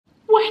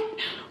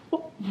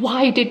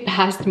Why did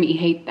past me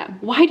hate them?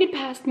 Why did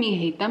past me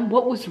hate them?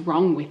 What was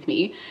wrong with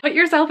me? Put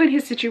yourself in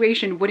his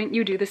situation. Wouldn't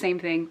you do the same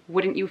thing?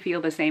 Wouldn't you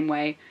feel the same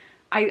way?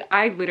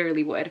 I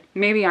literally would.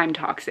 Maybe I'm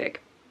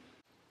toxic.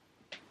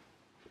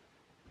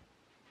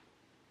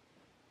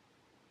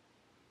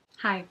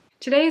 Hi.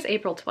 Today is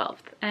April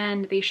 12th,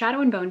 and the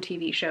Shadow and Bone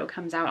TV show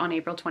comes out on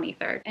April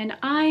 23rd, and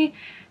I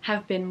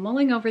have been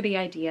mulling over the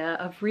idea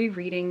of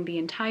rereading the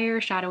entire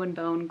Shadow and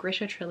Bone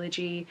Grisha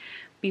trilogy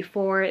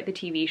before the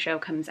TV show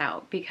comes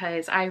out,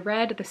 because I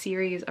read the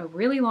series a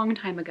really long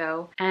time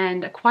ago,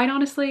 and quite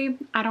honestly,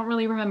 I don't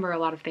really remember a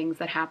lot of things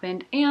that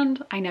happened,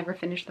 and I never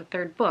finished the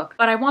third book.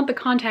 But I want the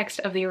context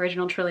of the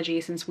original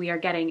trilogy, since we are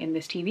getting in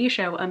this TV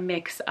show a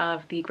mix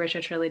of the Grisha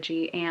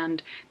trilogy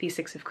and the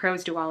Six of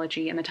Crows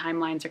duology, and the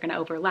timelines are going to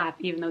overlap,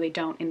 even though they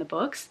don't in the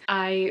books.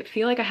 I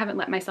feel like I haven't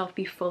let myself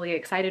be fully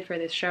excited for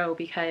this show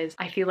because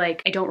I feel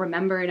like I don't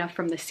remember enough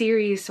from the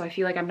series, so I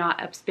feel like I'm not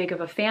as big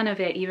of a fan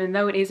of it, even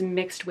though it is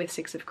mixed with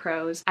Six of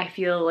Crows. I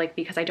feel like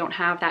because I don't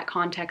have that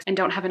context and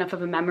don't have enough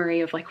of a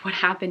memory of like what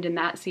happened in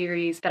that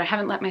series, that I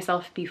haven't let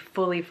myself be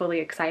fully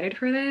excited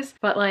for this.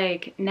 But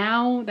like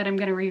now that I'm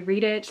gonna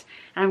reread it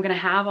and I'm gonna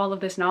have all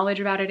of this knowledge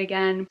about it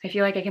again, I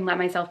feel like I can let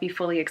myself be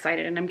fully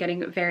excited, and I'm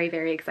getting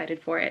very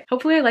excited for it.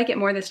 Hopefully I like it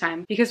more this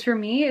time, because for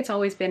me it's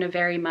always been a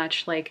very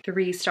much like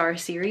 3-star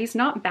series.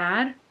 Not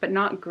bad, but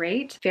not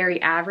great. Very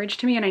average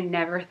to me, and I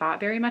never thought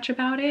very much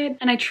about it.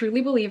 And I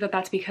truly believe that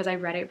that's because I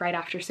read it right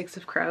after Six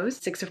of Crows.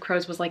 Six of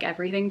Crows was like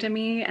everything to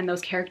me, and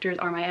those characters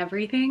are my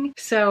everything.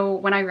 So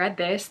when I read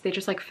this, they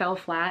just like fell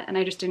flat, and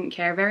I just didn't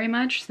care very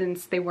much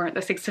since they weren't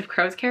the Six of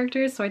Crows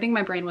characters. So I think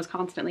my brain was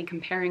constantly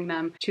comparing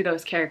them to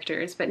those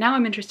characters. But now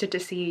I'm interested to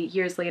see,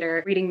 years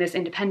later, reading this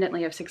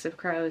independently of Six of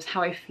Crows,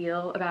 how I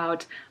feel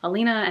about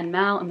Alina and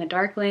Mal and the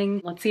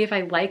Darkling. Let's see if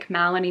I like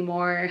Mal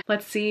anymore.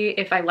 Let's see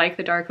if I like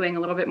the Darkling a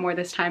little bit more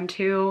this time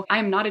too. I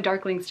am not a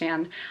Darkling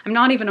stan. I'm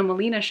not even a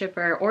Malina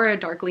shipper or a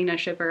Darklina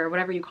shipper, or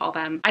whatever you call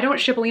them. I don't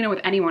ship Alina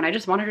with anyone. I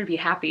just want her to be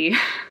happy.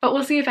 But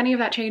we'll see if any of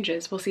that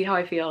changes. We'll see how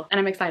I feel. And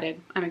I'm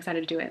excited. I'm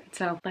excited to do it.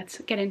 So let's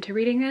get into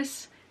reading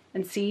this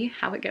and see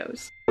how it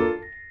goes.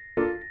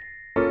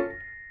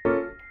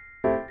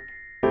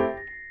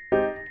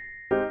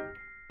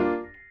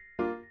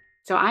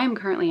 So I am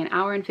currently 1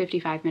 hour and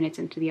 55 minutes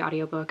into the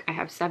audiobook. I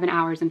have 7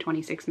 hours and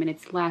 26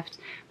 minutes left,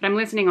 but I'm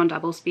listening on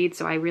double speed,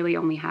 so I really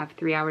only have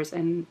 3 hours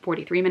and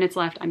 43 minutes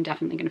left. I'm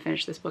definitely gonna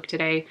finish this book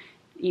today,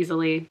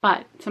 easily.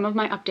 But some of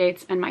my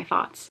updates and my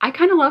thoughts. I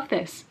kind of love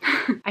this.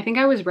 I think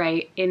I was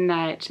right in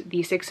that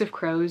the Six of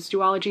Crows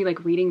duology,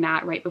 like reading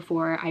that right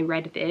before I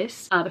read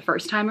this the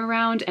first time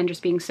around, and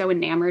just being so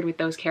enamored with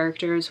those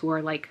characters who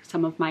are like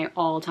some of my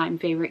all-time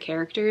favorite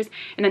characters,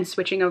 and then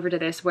switching over to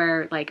this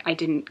where like I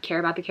didn't care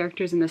about the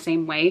characters in the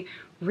same way,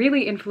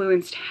 really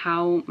influenced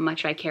how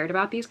much I cared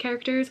about these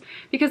characters,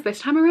 because this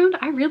time around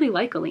I really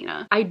like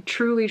Alina. I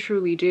truly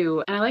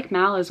do, and I like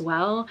Mal as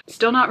well.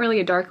 Still not really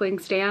a Darkling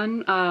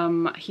stan.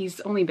 He's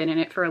only been in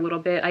it for a little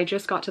bit. I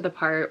just got to the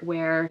part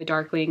where the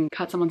Darkling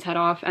cut someone's head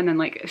off and then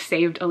like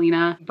saved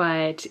Alina,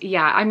 but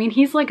yeah, I mean,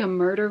 he's like a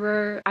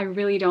murderer. I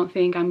really don't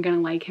think I'm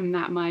gonna like him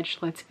that much,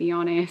 let's be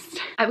honest.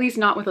 At least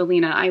not with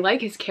Alina. I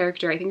like his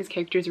character. I think his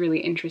character is really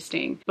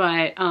interesting,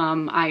 but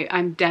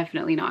I'm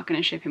definitely not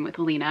gonna ship him with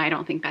Alina. I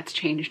don't think that's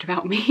changed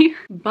about me.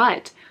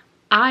 But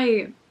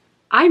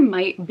I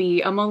might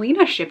be a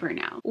Malina shipper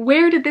now.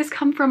 Where did this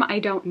come from? I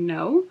don't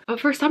know. But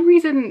for some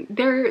reason,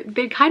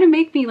 they kind of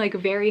make me like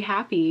very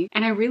happy.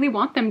 And I really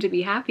want them to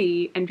be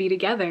happy and be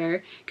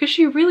together because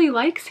she really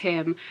likes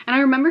him. And I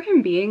remember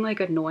him being like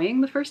annoying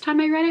the first time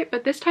I read it.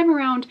 But this time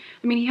around,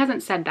 I mean, he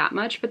hasn't said that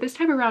much, but this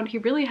time around, he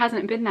really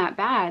hasn't been that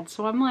bad.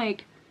 So I'm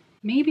like,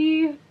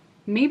 maybe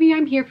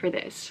I'm here for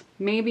this.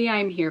 Maybe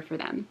I'm here for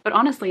them. But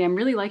honestly, I'm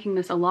really liking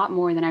this a lot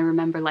more than I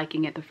remember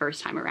liking it the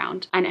first time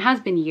around. And it has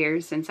been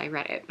years since I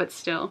read it, but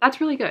still, that's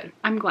really good.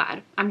 I'm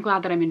glad. I'm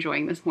glad that I'm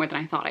enjoying this more than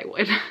I thought I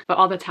would. But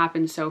all that's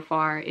happened so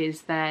far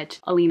is that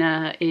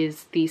Alina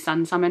is the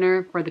sun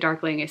summoner, or the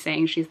Darkling is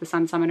saying she's the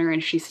sun summoner,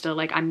 and she's still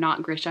like, I'm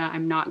not Grisha,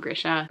 I'm not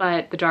Grisha.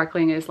 But the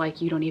Darkling is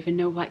like, you don't even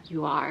know what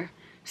you are.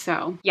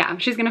 So yeah,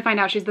 she's gonna find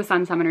out she's the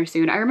sun summoner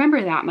soon. I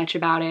remember that much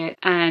about it,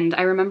 and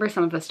I remember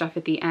some of the stuff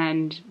at the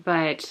end,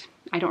 but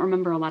I don't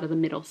remember a lot of the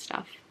middle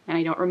stuff, and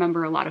I don't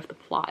remember a lot of the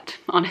plot,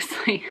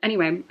 honestly.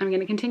 Anyway, I'm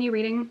gonna continue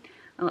reading.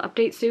 I'll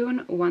update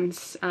soon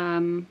once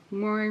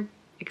more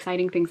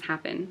exciting things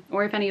happen,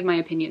 or if any of my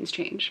opinions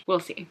change. We'll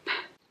see.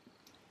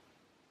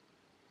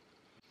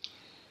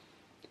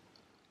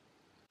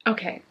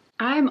 Okay.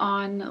 I'm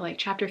on like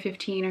chapter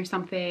 15 or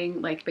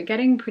something, like, but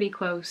getting pretty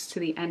close to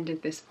the end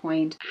at this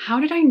point.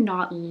 How did I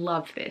not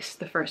love this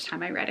the first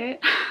time I read it?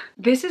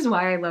 This is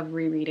why I love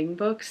rereading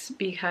books,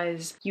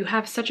 because you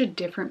have such a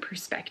different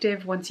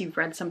perspective once you've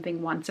read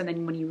something once and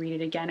then when you read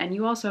it again. And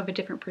you also have a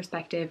different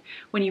perspective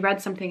when you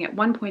read something at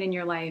one point in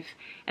your life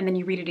and then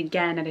you read it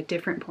again at a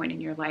different point in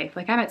your life.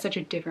 Like, I'm at such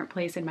a different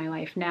place in my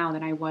life now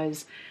than I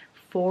was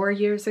 4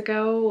 years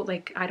ago.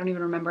 Like, I don't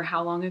even remember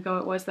how long ago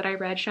it was that I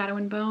read Shadow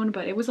and Bone,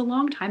 but it was a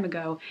long time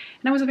ago.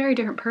 And I was a very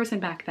different person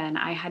back then.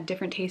 I had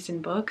different taste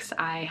in books.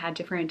 I had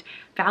different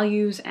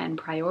values and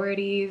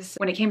priorities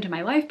when it came to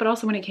my life, but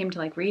also when it came to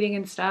like reading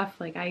and stuff.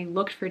 Like, I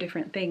looked for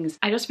different things.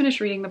 I just finished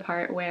reading the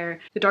part where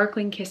the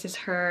Darkling kisses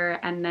her,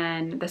 and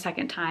then the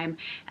second time,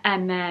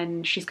 and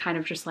then she's kind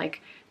of just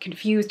like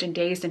confused and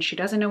dazed, and she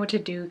doesn't know what to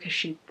do because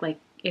she like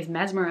is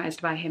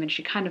mesmerized by him and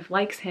she kind of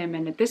likes him.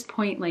 And at this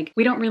point, like,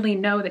 we don't really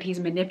know that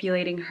he's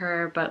manipulating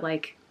her, but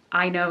like,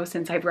 I know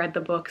since I've read the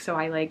book, so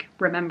I like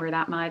remember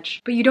that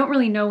much. But you don't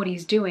really know what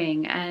he's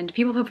doing, and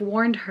people have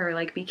warned her,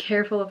 like, be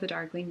careful of the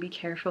Darkling, be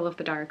careful of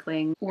the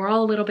Darkling. We're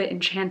all a little bit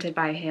enchanted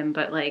by him,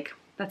 but like,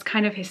 that's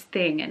kind of his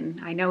thing, and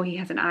I know he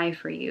has an eye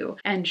for you.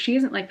 And she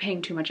isn't like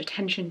paying too much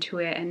attention to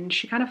it, and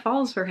she kind of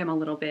falls for him a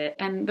little bit.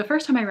 And the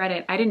first time I read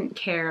it, I didn't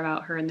care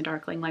about her and the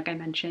Darkling, like I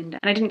mentioned,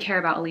 and I didn't care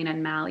about Alina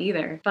and Mal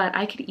either, but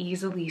I could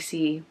easily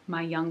see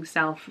my young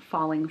self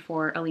falling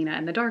for Alina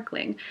and the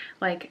Darkling.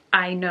 Like,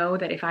 I know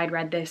that if I'd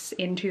read this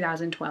in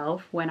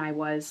 2012, when I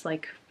was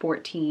like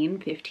 14,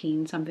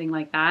 15, something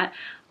like that,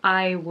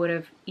 I would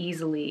have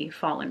easily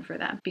fallen for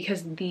them,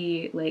 because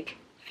the like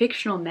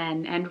fictional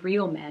men and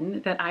real men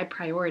that I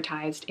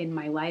prioritized in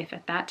my life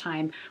at that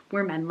time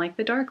were men like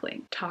the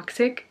Darkling.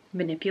 Toxic,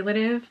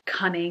 manipulative,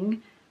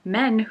 cunning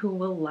men who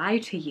will lie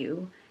to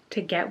you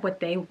to get what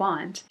they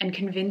want and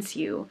convince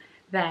you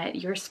that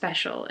you're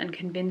special and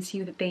convince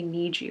you that they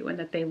need you and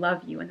that they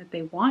love you and that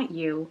they want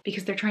you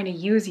because they're trying to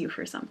use you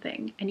for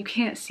something and you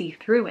can't see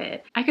through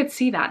it. I could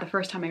see that the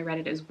first time I read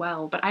it as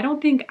well, but I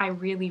don't think I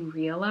really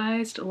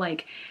realized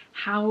like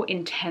how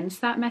intense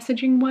that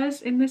messaging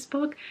was in this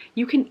book.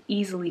 You can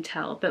easily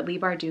tell that Leigh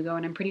Bardugo,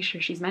 and I'm pretty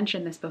sure she's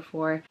mentioned this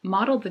before,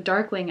 modeled the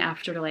Darkling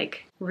after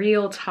like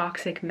real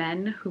toxic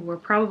men who were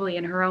probably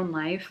in her own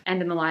life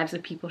and in the lives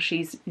of people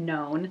she's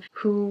known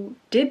who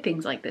did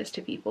things like this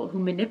to people, who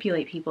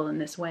manipulate people in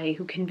this way,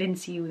 who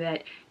convince you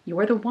that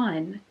you're the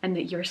one and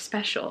that you're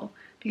special,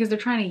 because they're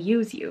trying to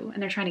use you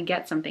and they're trying to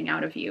get something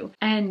out of you.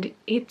 And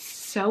it's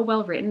so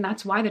well written.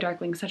 That's why the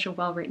Darkling's such a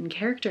well written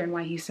character and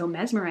why he's so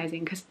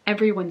mesmerizing, because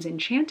everyone's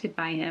enchanted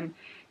by him,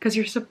 because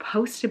you're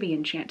supposed to be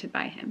enchanted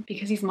by him,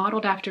 because he's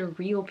modeled after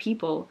real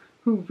people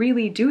who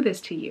really do this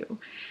to you.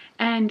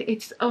 And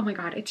it's, oh my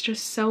god, it's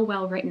just so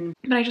well written.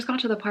 But I just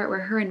got to the part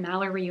where her and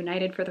Mal are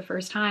reunited for the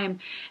first time.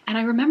 And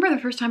I remember the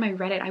first time I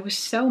read it, I was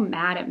so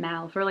mad at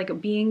Mal for like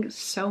being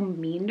so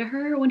mean to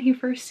her when he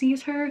first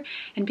sees her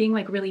and being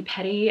like really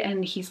petty.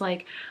 And he's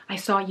like, I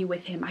saw you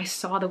with him. I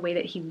saw the way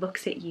that he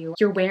looks at you.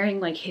 You're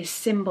wearing like his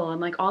symbol and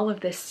like all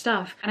of this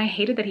stuff. And I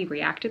hated that he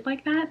reacted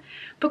like that.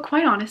 But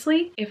quite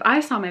honestly, if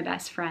I saw my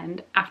best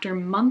friend after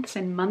months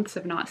and months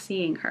of not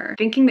seeing her,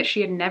 thinking that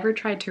she had never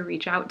tried to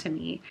reach out to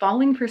me,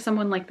 falling for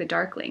someone like the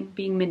Darkling,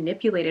 being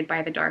manipulated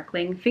by the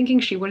Darkling, thinking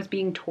she was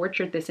being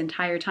tortured this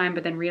entire time,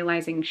 but then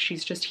realizing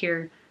she's just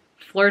here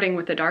flirting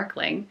with the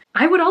Darkling,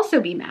 I would also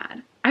be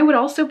mad. I would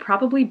also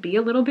probably be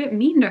a little bit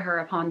mean to her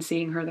upon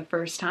seeing her the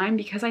first time,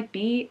 because I'd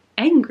be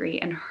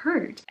angry and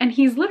hurt. And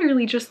he's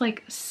literally just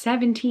like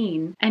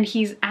 17 and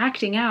he's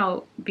acting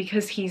out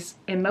because he's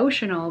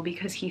emotional,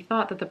 because he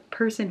thought that the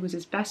person who's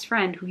his best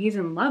friend, who he's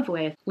in love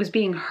with, was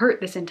being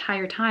hurt this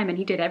entire time, and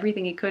he did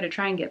everything he could to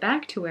try and get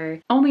back to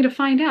her, only to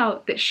find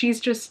out that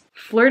she's just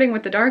flirting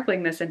with the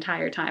Darkling this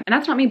entire time. And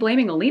that's not me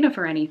blaming Alina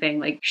for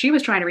anything. Like, she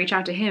was trying to reach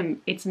out to him.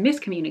 It's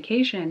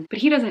miscommunication, but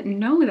he doesn't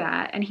know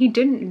that, and he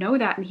didn't know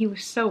that, and he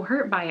was so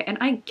hurt by it. And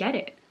I get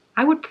it.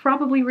 I would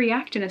probably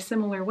react in a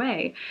similar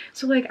way.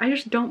 So like, I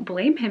just don't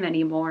blame him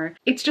anymore.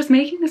 It's just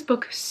making this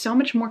book so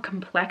much more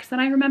complex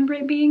than I remember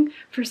it being.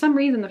 For some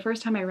reason, the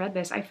first time I read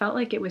this, I felt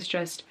like it was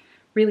just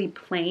really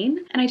plain,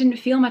 and I didn't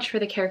feel much for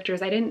the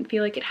characters. I didn't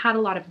feel like it had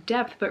a lot of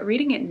depth, but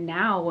reading it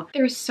now,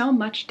 there is so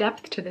much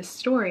depth to this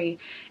story,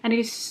 and it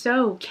is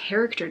so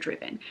character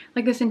driven.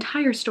 Like, this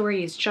entire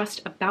story is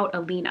just about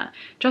Alina,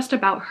 just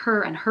about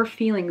her and her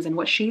feelings and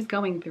what she's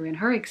going through and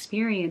her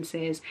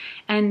experiences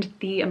and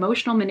the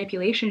emotional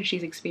manipulation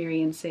she's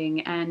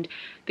experiencing and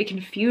the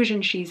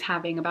confusion she's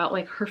having about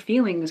like her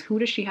feelings. Who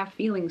does she have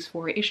feelings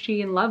for? Is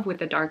she in love with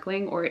the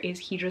Darkling, or is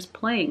he just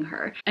playing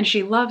her? And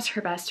she loves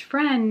her best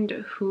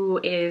friend,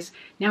 who is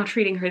now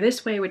treating her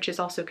this way, which is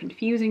also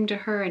confusing to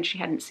her, and she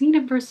hadn't seen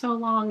him for so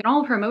long, and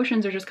all of her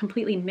emotions are just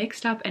completely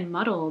mixed up and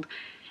muddled.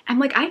 And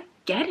like, I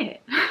get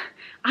it.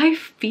 I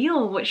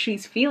feel what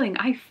she's feeling.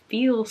 I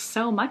feel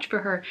so much for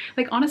her.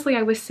 Like, honestly,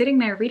 I was sitting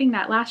there reading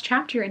that last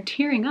chapter and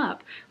tearing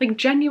up, like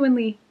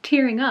genuinely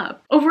tearing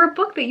up over a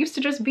book that used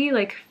to just be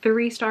like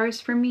 3 stars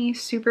for me,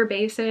 super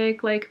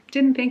basic, like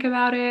didn't think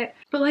about it.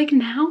 But like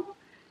now,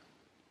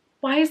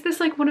 why is this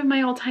like one of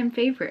my all-time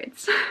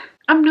favorites?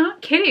 I'm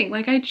not kidding.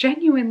 Like, I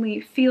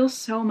genuinely feel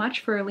so much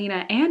for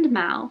Alina and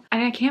Mal,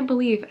 and I can't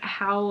believe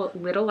how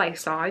little I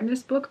saw in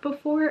this book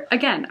before.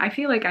 Again, I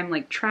feel like I'm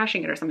like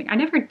trashing it or something. I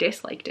never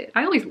disliked it.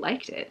 I always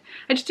liked it.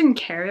 I just didn't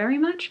care very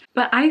much.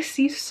 But I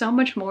see so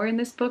much more in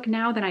this book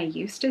now than I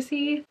used to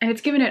see, and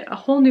it's given it a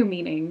whole new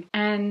meaning,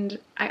 and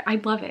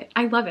I love it.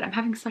 I love it. I'm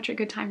having such a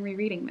good time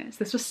rereading this.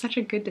 This was such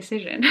a good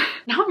decision.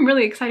 Now I'm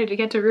really excited to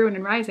get to Ruin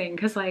and Rising,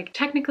 because like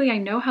technically I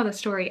know how the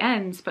story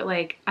ends, but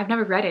like I've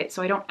never read it,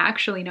 so I don't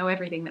actually know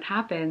everything that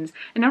happens,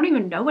 and I don't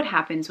even know what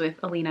happens with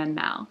Alina and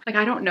Mal. Like,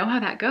 I don't know how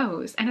that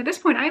goes, and at this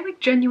point I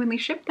like genuinely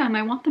ship them.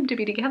 I want them to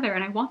be together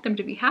and I want them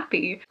to be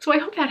happy, so I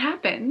hope that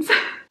happens.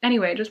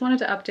 Anyway, just wanted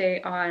to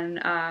update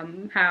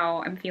on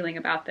how I'm feeling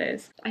about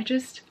this.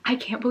 I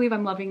can't believe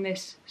I'm loving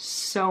this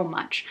so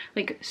much.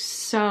 Like,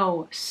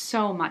 so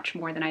much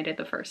more than I did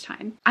the first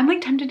time. I'm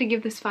like tempted to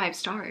give this 5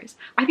 stars.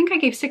 I think I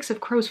gave Six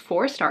of Crows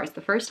 4 stars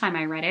the first time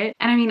I read it,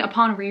 and I mean,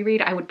 upon reread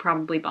I would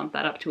probably bump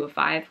that up to a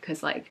 5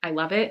 because like I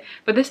love it,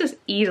 but this is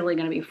easily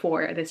gonna be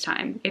 4 this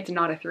time. It's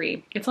not a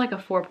 3. It's like a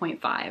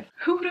 4.5.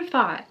 Who would have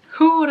thought?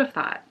 Who would have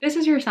thought? This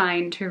is your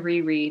sign to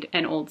reread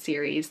an old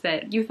series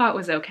that you thought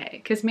was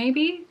okay, because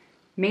maybe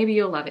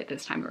you'll love it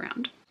this time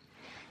around.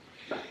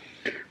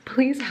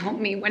 Please help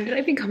me. When did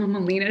I become a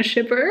Malina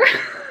shipper?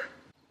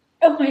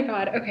 Oh my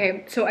god.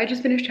 Okay, so I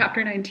just finished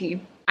chapter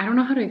 19. I don't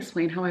know how to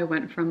explain how I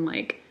went from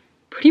like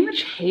pretty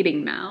much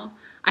hating Mal.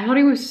 I thought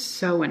he was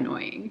so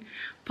annoying,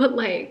 but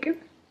like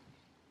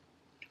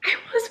I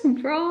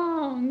was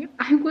wrong.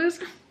 I was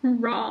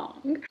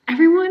wrong.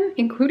 Everyone,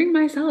 including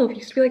myself,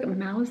 used to be like,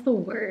 Mal is the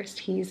worst.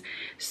 He's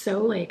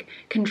so like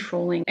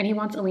controlling and he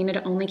wants Alina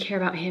to only care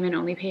about him and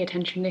only pay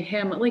attention to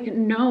him. Like,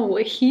 no,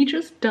 he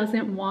just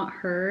doesn't want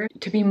her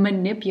to be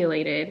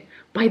manipulated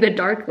by the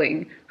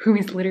Darkling, who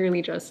is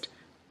literally just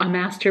a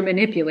master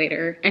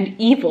manipulator and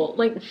evil.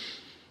 Like,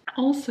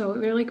 also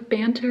their like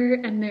banter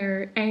and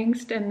their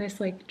angst and this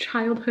like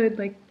childhood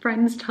like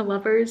friends to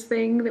lovers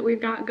thing that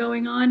we've got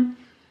going on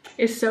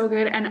is so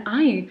good. And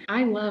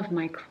I love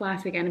my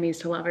classic enemies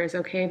to lovers,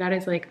 okay? That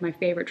is like my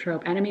favorite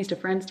trope. Enemies to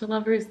friends to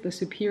lovers, the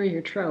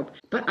superior trope.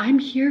 But I'm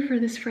here for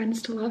this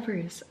friends to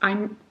lovers.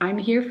 I'm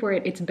here for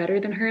it. It's better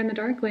than her and the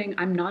Darkling.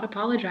 I'm not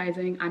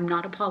apologizing. I'm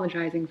not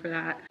apologizing for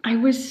that. I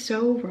was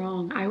so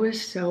wrong. I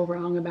was so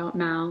wrong about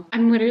Mal.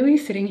 I'm literally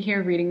sitting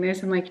here reading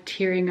this and like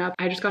tearing up.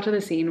 I just got to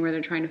the scene where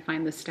they're trying to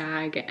find the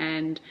stag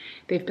and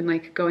they've been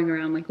like going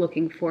around like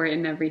looking for it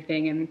and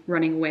everything and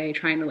running away,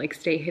 trying to like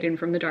stay hidden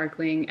from the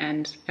Darkling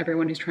and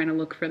everyone who's trying to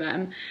look for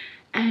them.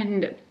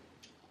 And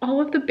all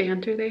of the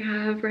banter they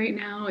have right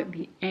now,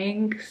 the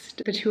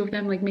angst, the two of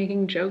them like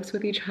making jokes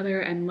with each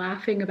other and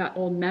laughing about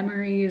old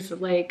memories,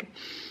 like,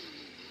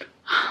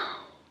 oh,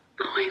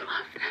 I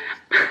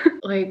love them.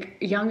 Like,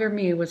 younger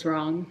me was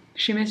wrong.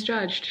 She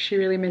misjudged. She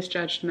really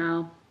misjudged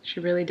Mal. She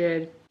really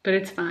did. But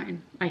it's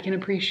fine. I can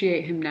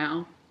appreciate him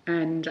now,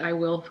 and I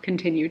will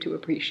continue to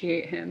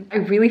appreciate him. I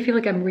really feel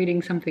like I'm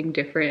reading something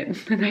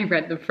different than I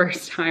read the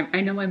first time.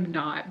 I know I'm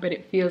not, but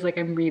it feels like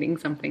I'm reading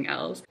something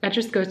else. That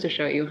just goes to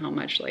show you how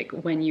much like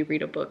when you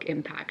read a book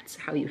impacts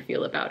how you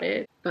feel about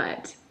it.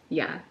 But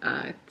yeah,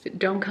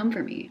 don't come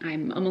for me.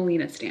 I'm a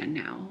Malina stan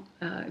now.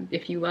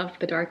 If you love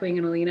the Darkling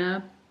and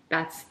Alina,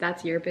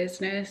 that's your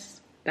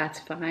business. That's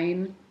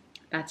fine.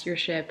 That's your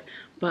ship.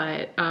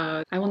 But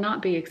I will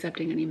not be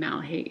accepting any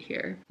Mal hate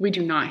here. We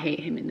do not hate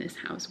him in this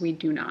house. We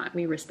do not.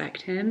 We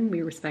respect him.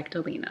 We respect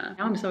Alina.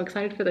 Now I'm so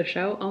excited for the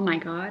show. Oh my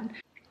god.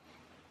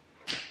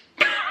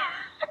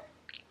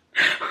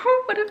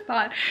 Who would have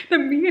thought that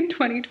me in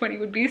 2020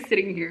 would be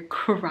sitting here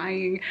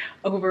crying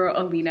over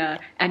Alina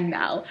and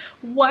Mal?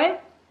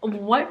 What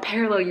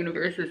parallel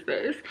universe is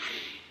this?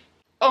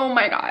 Oh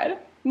my god.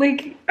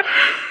 Like,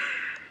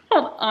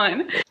 hold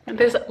on.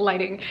 This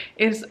lighting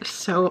is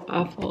so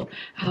awful.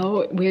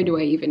 Where do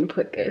I even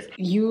put this?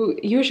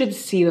 You should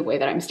see the way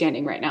that I'm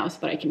standing right now so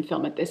that I can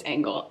film at this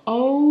angle.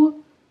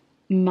 Oh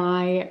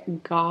my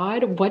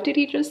god. What did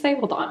he just say?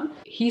 Hold on.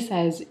 He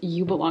says,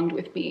 "You belonged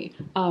with me."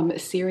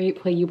 Siri,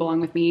 play You Belong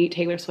With Me,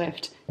 Taylor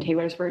Swift,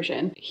 Taylor's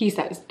version. He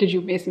says, "Did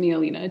you miss me,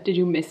 Alina? Did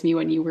you miss me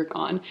when you were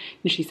gone?"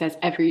 And she says,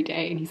 "Every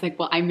day." And he's like,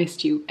 "Well, I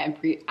missed you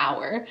every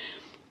hour."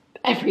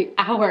 Every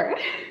hour.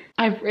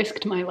 I've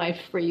risked my life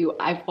for you.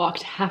 I've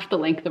walked half the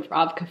length of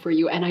Ravka for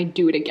you, and I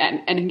do it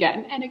again and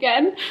again and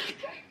again.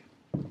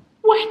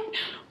 What?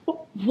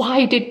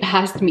 Why did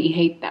past me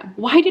hate them?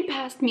 Why did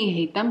past me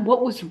hate them?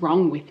 What was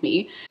wrong with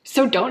me?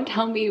 So don't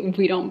tell me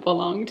we don't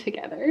belong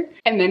together.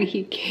 And then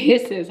he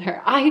kisses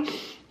her. I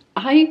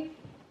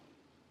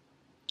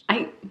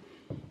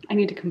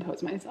need to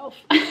compose myself.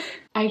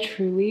 I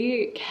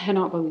truly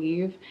cannot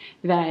believe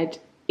that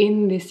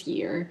in this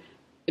year,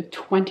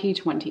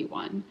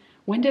 2021,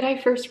 when did I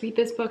first read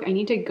this book? I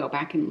need to go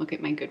back and look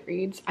at my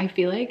Goodreads. I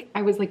feel like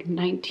I was like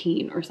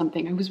 19 or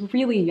something. I was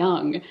really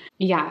young.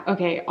 Yeah,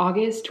 okay,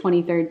 August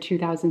 23rd,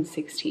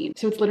 2016.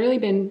 So it's literally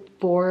been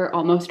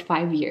almost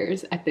 5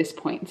 years at this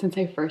point since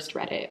I first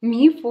read it.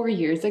 Me 4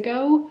 years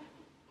ago,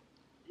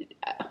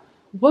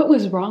 what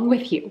was wrong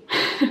with you?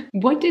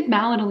 What did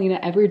Mal and Alina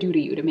ever do to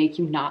you to make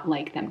you not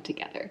like them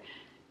together?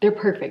 They're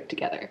perfect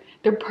together.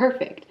 They're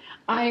perfect.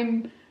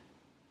 I'm...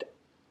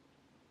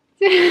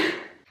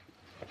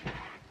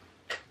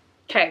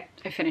 Okay,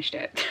 I finished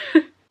it.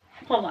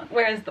 Hold on,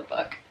 where is the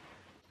book?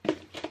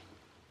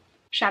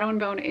 Shadow and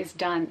Bone is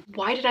done.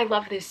 Why did I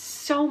love this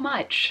so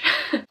much?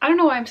 I don't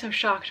know why I'm so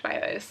shocked by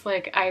this.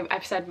 Like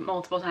I've said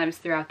multiple times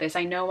throughout this,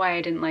 I know why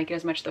I didn't like it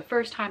as much the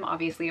first time.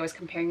 Obviously, I was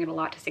comparing it a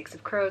lot to Six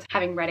of Crows,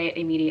 having read it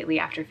immediately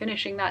after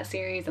finishing that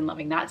series and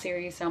loving that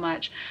series so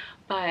much.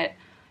 But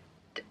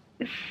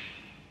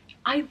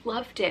I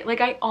loved it. Like,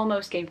 I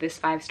almost gave this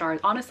 5 stars.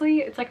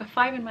 Honestly, it's like a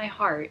 5 in my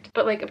heart,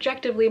 but like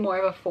objectively more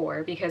of a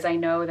 4 because I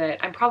know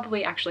that I'm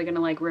probably actually gonna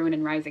like Ruin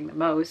and Rising the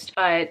most,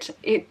 but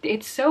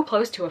it's so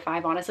close to a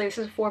 5. Honestly, this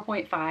is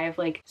 4.5,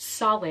 like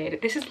solid.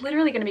 This is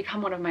literally gonna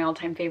become one of my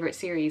all-time favorite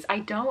series. I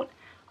don't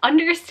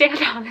understand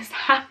how this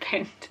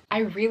happened. I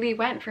really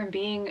went from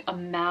being a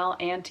Mal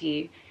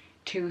auntie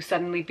to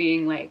suddenly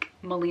being like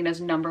Malina's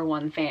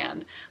 #1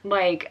 fan.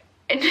 Like,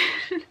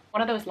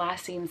 one of those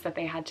last scenes that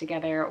they had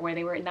together where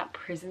they were in that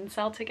prison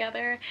cell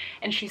together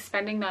and she's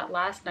spending that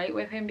last night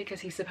with him because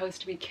he's supposed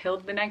to be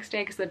killed the next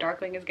day because the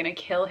Darkling is gonna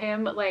kill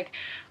him. Like,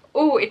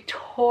 oh, it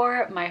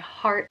tore my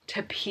heart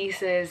to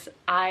pieces.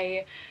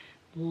 I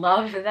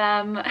love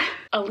them.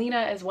 Alina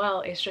as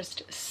well is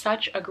just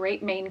such a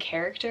great main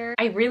character.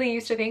 I really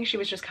used to think she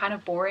was just kind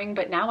of boring,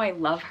 but now I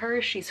love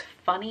her. She's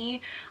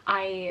funny.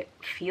 I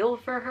feel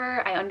for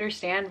her. I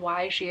understand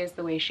why she is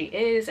the way she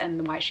is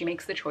and why she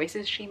makes the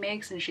choices she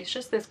makes, and she's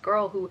just this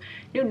girl who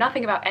knew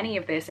nothing about any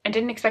of this and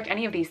didn't expect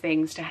any of these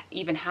things to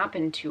even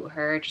happen to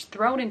her, just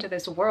thrown into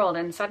this world,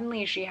 and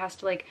suddenly she has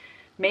to like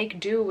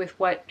make do with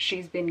what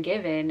she's been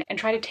given and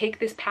try to take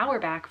this power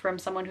back from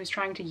someone who's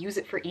trying to use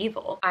it for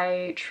evil.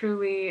 I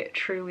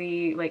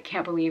truly like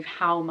can't believe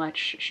how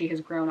much she has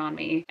grown on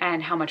me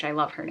and how much I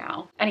love her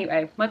now.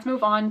 Anyway, let's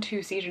move on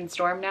to Siege and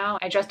Storm now.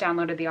 I just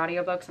downloaded the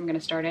audiobook, so I'm gonna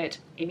start it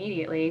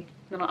immediately,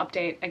 then I'll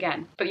update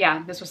again. But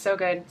yeah, this was so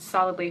good.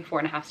 Solidly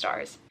 4.5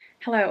 stars.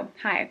 Hello,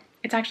 hi.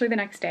 It's actually the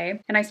next day,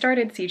 and I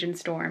started Siege and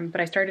Storm, but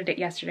I started it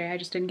yesterday. I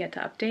just didn't get to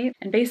update.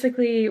 And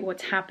basically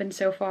what's happened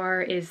so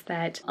far is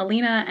that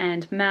Alina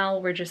and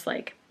Mal were just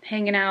like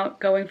hanging out,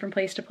 going from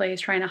place to place,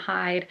 trying to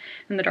hide,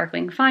 and the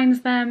Darkling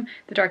finds them.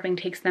 The Darkling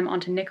takes them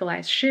onto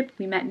Nikolai's ship.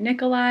 We met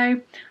Nikolai.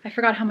 I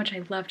forgot how much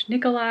I loved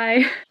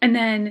Nikolai. And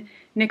then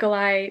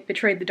Nikolai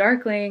betrayed the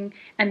Darkling,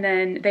 and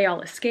then they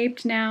all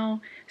escaped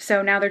now.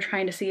 So now they're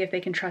trying to see if they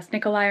can trust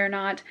Nikolai or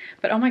not.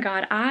 But oh my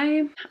god,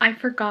 I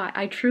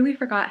truly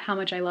forgot how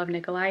much I love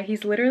Nikolai.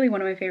 He's literally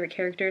one of my favorite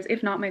characters,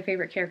 if not my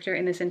favorite character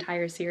in this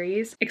entire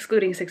series,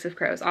 excluding Six of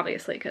Crows,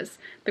 obviously, because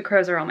the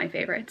Crows are all my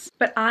favorites.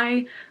 But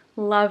I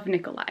love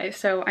Nikolai,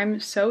 so I'm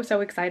so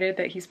excited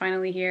that he's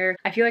finally here.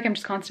 I feel like I'm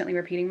just constantly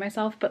repeating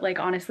myself, but like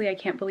honestly I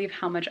can't believe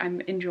how much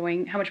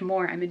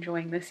more I'm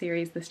enjoying this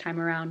series this time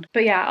around.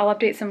 But yeah, I'll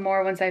update some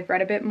more once I've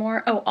read a bit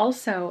more. Oh,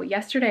 also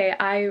yesterday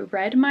I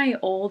read my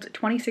old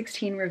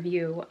 2016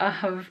 review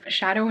of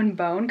Shadow and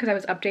Bone because I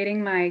was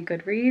updating my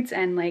Goodreads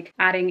and like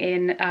adding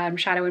in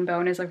Shadow and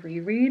Bone as a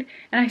reread,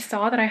 and I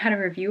saw that I had a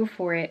review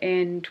for it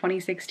in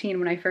 2016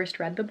 when I first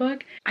read the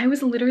book. I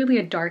was literally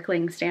a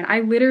Darkling stan.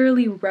 I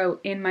literally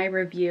wrote in my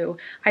review,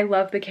 I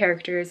love the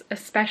characters,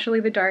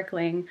 especially the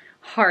Darkling,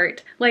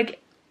 heart.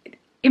 Like,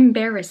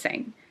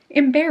 embarrassing.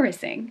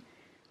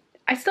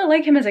 I still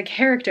like him as a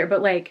character,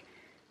 but like,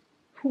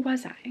 who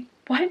was I?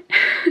 What?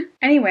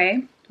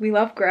 Anyway, we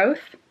love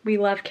growth, we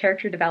love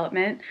character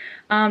development,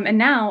 and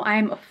now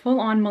I'm a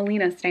full-on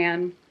Malina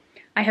stan.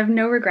 I have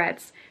no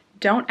regrets.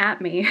 Don't at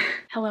me.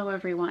 Hello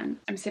everyone.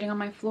 I'm sitting on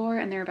my floor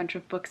and there are a bunch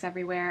of books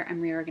everywhere. I'm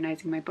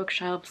reorganizing my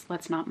bookshelves.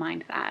 Let's not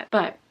mind that.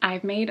 But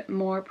I've made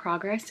more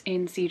progress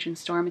in Siege and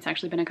Storm. It's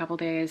actually been a couple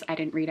days. I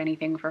didn't read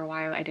anything for a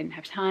while. I didn't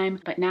have time.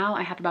 But now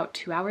I have about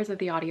 2 hours of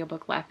the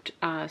audiobook left,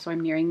 so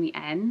I'm nearing the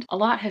end. A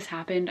lot has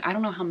happened. I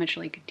don't know how much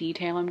like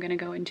detail I'm gonna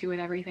go into with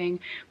everything,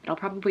 but I'll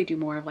probably do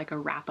more of like a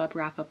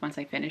wrap-up once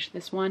I finish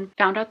this one.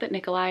 Found out that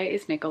Nikolai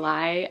is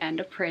Nikolai and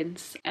a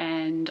prince,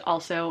 and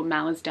also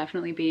Mal is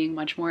definitely being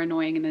much more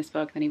annoying in this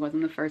book than he was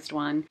in the first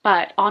one.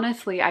 But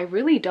honestly, I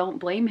really don't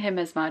blame him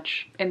as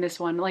much in this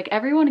one. Like,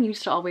 everyone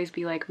used to always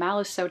be like, Mal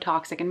is so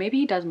toxic, and maybe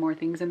he does more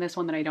things in this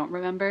one that I don't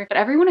remember, but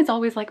everyone is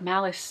always like,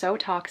 Mal is so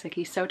toxic,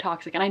 he's so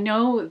toxic. And I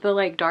know the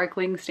like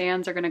Darkling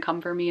stans are gonna come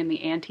for me and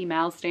the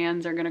anti-Mal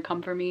stans are gonna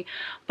come for me,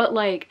 but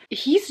like,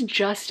 he's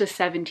just a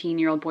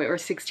 17-year-old boy or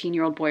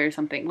 16-year-old boy or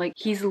something. Like,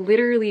 he's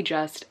literally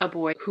just a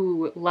boy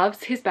who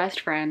loves his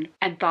best friend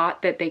and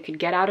thought that they could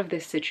get out of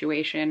this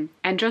situation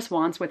and just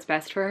wants what's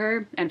best for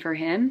her and for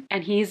him,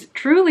 and he's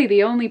truly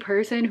the only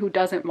person who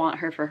doesn't want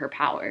her for her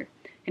power,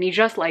 and he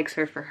just likes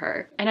her for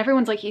her. And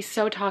everyone's like, he's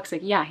so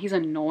toxic. Yeah, he's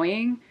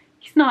annoying.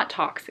 He's not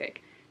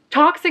toxic.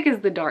 Toxic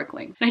is the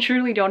Darkling, and I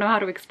truly don't know how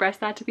to express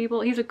that to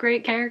people. He's a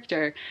great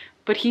character,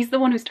 but he's the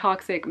one who's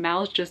toxic.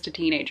 Mal's just a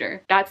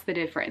teenager. That's the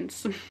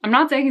difference. I'm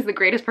not saying he's the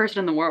greatest person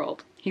in the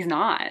world. He's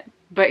not.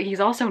 but he's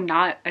also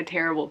not a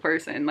terrible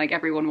person like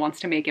everyone wants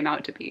to make him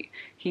out to be.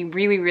 He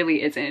really,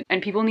 really isn't.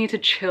 And people need to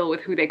chill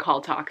with who they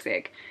call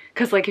toxic.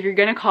 Because like if you're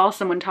gonna call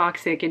someone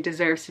toxic, it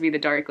deserves to be the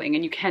Darkling,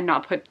 and you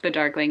cannot put the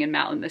Darkling and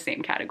Mal in the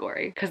same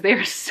category because they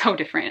are so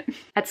different.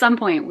 At some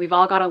point, we've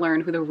all got to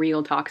learn who the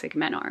real toxic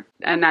men are,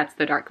 and that's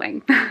the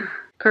Darkling.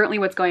 Currently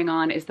what's going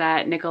on is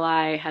that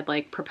Nikolai had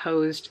like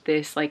proposed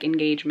this like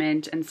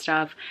engagement and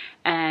stuff,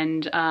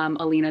 and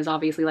Alina's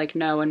obviously like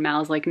no, and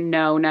Mal's like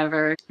no,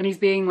 never. And he's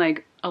being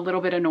like a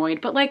little bit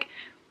annoyed, but like,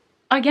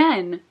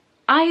 again,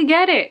 I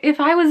get it. If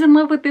I was in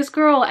love with this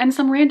girl and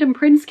some random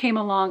prince came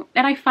along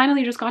and I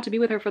finally just got to be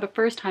with her for the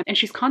first time and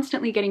she's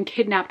constantly getting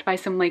kidnapped by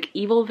some like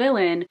evil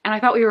villain and I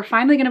thought we were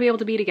finally gonna be able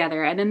to be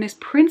together, and then this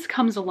prince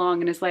comes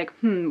along and is like,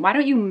 why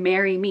don't you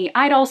marry me?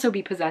 I'd also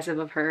be possessive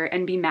of her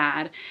and be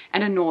mad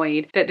and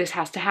annoyed that this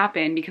has to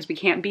happen because we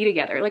can't be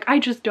together. Like, I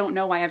just don't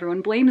know why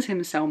everyone blames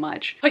him so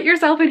much. Put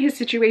yourself in his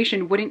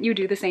situation. Wouldn't you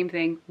do the same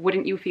thing?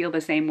 Wouldn't you feel the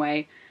same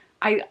way?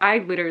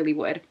 I literally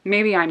would.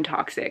 Maybe I'm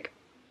toxic,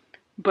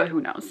 but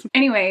who knows?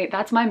 Anyway,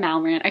 that's my Mal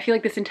rant. I feel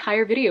like this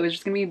entire video is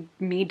just gonna be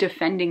me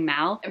defending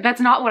Mal. That's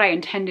not what I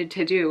intended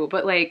to do,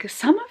 but like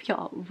some of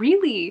y'all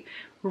really,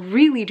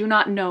 really do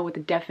not know what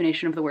the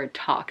definition of the word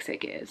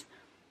toxic is.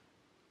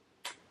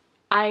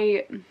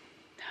 Anyway,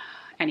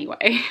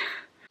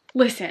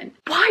 listen,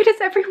 why does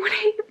everyone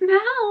hate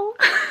Mal?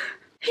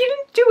 He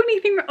didn't do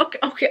anything wrong.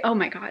 Okay, oh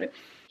my God.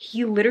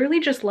 He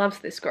literally just loves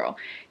this girl.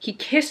 He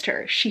kissed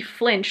her. She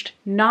flinched,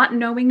 not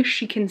knowing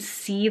she can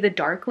see the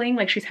Darkling,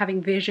 like she's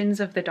having visions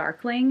of the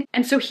Darkling.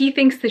 And so he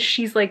thinks that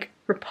she's like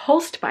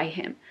repulsed by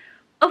him.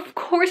 Of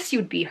course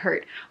you'd be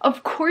hurt.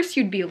 Of course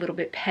you'd be a little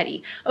bit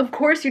petty. Of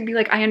course you'd be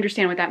like, I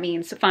understand what that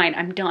means. Fine,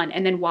 I'm done.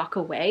 And then walk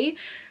away.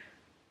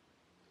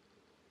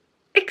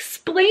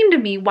 Explain to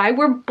me why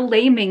we're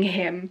blaming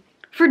him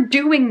for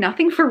doing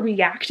nothing, for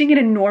reacting in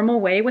a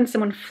normal way when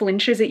someone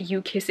flinches at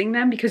you kissing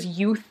them because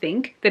you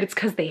think that it's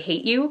because they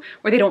hate you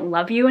or they don't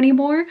love you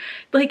anymore.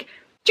 Like,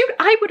 dude,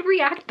 I would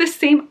react the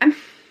same.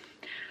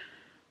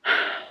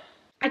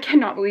 I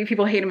cannot believe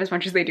people hate him as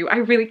much as they do. I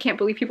really can't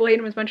believe people hate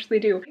him as much as they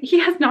do. He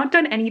has not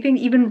done anything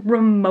even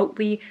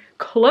remotely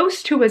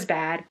close to as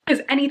bad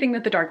as anything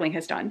that the Darkling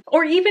has done.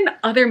 Or even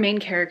other main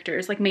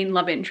characters, like main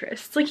love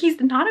interests. Like,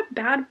 he's not a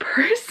bad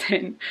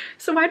person.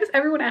 So why does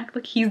everyone act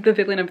like he's the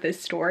villain of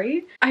this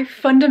story? I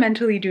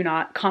fundamentally do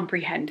not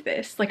comprehend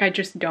this. Like, I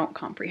just don't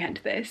comprehend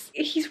this.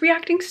 He's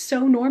reacting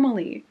so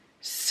normally.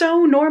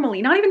 So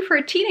normally. Not even for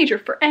a teenager,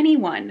 for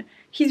anyone.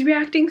 He's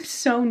reacting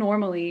so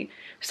normally.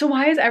 So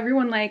why is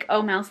everyone like,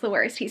 oh, Mal's the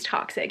worst, he's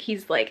toxic,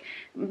 he's like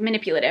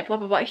manipulative, blah,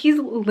 blah, blah. He's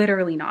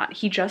literally not.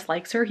 He just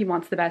likes her, he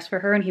wants the best for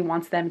her, and he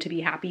wants them to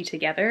be happy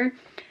together.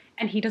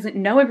 And he doesn't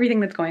know everything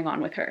that's going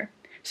on with her.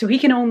 So he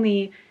can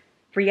only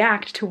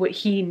react to what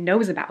he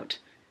knows about.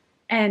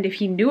 And if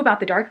he knew about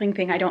the Darkling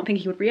thing, I don't think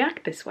he would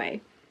react this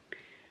way.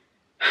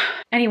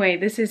 Anyway,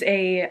 this is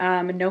a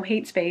no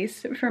hate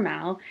space for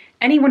Mal.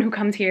 Anyone who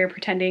comes here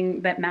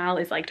pretending that Mal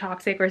is like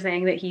toxic or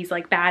saying that he's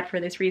like bad for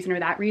this reason or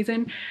that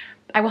reason,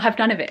 I will have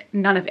none of it.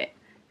 None of it.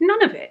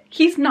 None of it.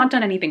 He's not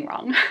done anything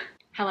wrong.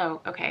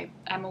 Hello, okay.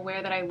 I'm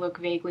aware that I look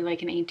vaguely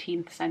like an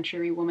 18th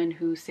century woman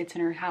who sits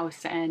in her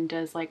house and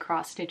does like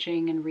cross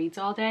stitching and reads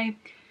all day.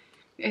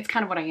 It's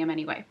kind of what I am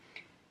anyway.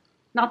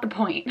 Not the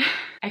point.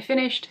 I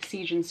finished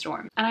Siege and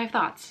Storm, and I have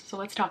thoughts, so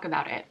let's talk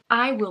about it.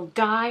 I will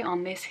die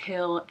on this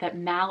hill that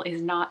Mal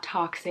is not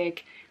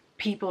toxic.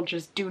 People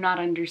just do not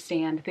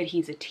understand that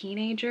he's a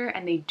teenager,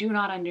 and they do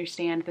not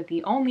understand that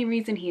the only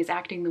reason he is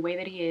acting the way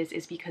that he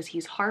is because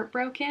he's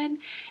heartbroken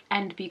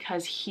and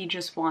because he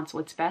just wants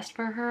what's best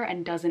for her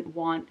and doesn't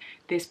want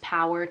this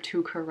power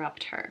to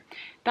corrupt her.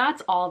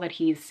 That's all that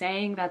he's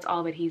saying, that's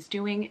all that he's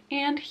doing,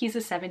 and he's a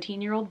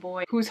 17-year-old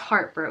boy who's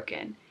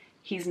heartbroken.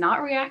 He's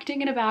not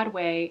reacting in a bad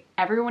way.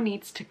 Everyone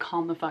needs to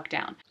calm the fuck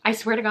down. I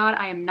swear to God,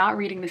 I am not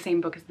reading the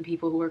same book as the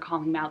people who are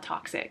calling Mal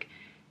toxic.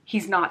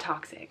 He's not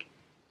toxic.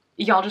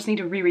 Y'all just need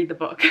to reread the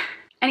book.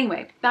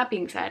 Anyway, that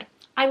being said,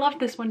 I loved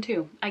this one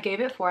too. I gave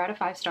it 4 out of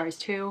 5 stars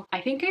too.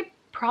 I think I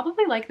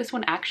probably like this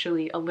one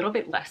actually a little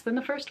bit less than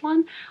the first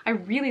one. I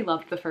really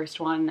loved the first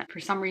one. For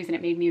some reason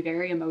it made me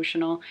very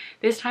emotional.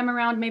 This time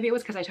around, maybe it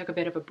was because I took a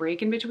bit of a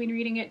break in between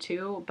reading it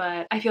too,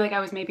 but I feel like I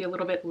was maybe a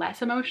little bit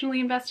less emotionally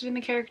invested in the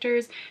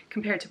characters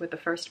compared to with the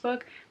first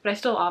book, but I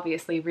still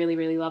obviously really,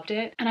 really loved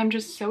it. And I'm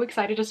just so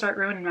excited to start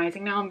Rowan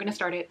Rising now. I'm gonna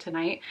start it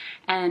tonight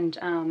and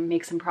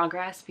make some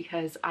progress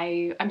because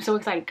I'm so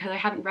excited because I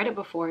haven't read it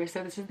before,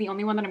 so this is the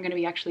only one that I'm gonna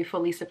be actually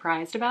fully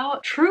surprised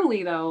about.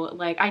 Truly though,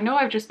 like, I know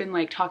I've just been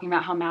like talking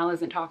about how Mal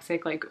isn't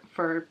toxic like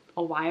for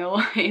a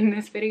while in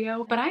this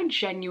video, but I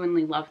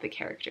genuinely love the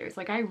characters.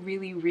 Like, I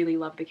really, really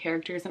love the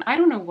characters, and I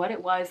don't know what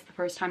it was the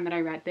first time that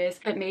I read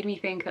this that made me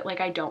think that like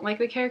I don't like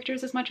the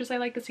characters as much as I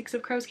like the Six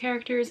of Crows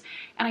characters,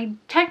 and I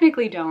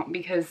technically don't,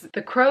 because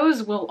the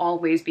Crows will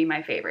always be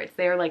my favorites.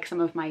 They're like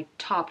some of my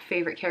top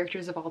favorite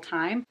characters of all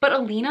time, but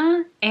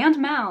Alina and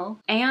Mal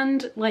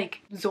and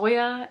like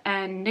Zoya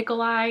and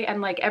Nikolai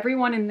and like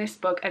everyone in this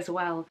book as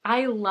well,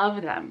 I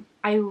love them.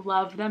 I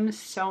love them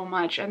so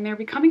much, and they're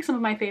becoming some of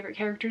my favorite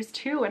characters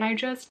too, and I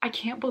I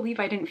can't believe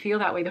I didn't feel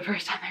that way the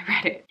first time I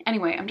read it.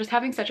 Anyway, I'm just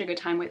having such a good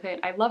time with it.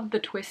 I loved the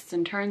twists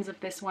and turns of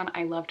this one.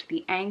 I loved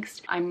the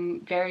angst.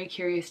 I'm very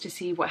curious to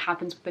see what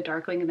happens with the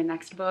Darkling in the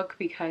next book,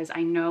 because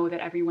I know that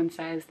everyone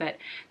says that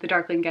the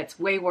Darkling gets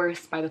way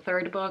worse by the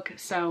third book.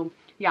 So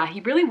yeah,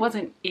 he really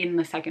wasn't in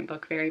the second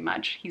book very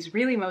much. He's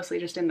really mostly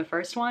just in the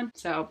first one.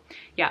 So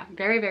yeah,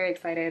 very, very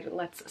excited.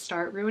 Let's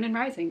start Ruin and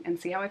Rising and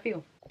see how I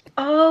feel.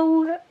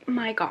 Oh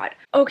my god.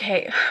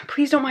 Okay,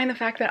 please don't mind the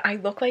fact that I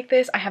look like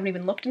this. I haven't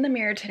even looked in the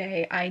mirror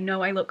today. I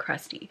know I look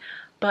crusty,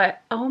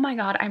 but oh my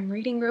god, I'm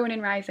reading Ruin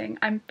and Rising.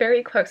 I'm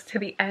very close to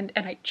the end,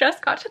 and I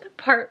just got to the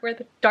part where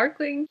the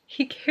Darkling,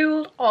 he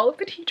killed all of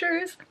the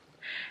teachers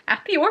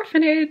at the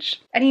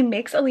orphanage, and he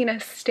makes Alina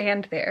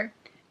stand there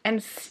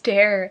and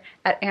stare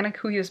at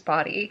Anakuya's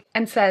body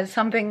and says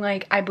something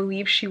like, "I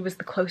believe she was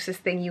the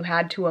closest thing you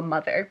had to a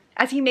mother,"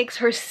 as he makes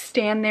her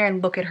stand there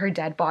and look at her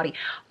dead body.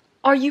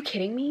 Are you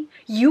kidding me?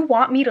 You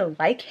want me to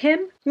like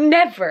him?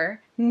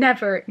 Never,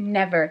 never,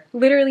 never,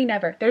 literally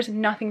never. There's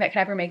nothing that could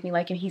ever make me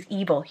like him. He's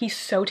evil. He's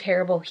so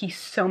terrible. He's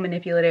so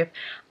manipulative.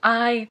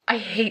 I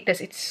hate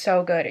this. It's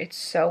so good. It's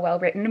so well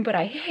written, but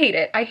I hate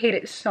it. I hate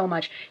it so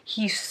much.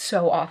 He's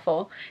so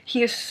awful.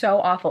 He is so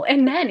awful.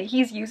 And then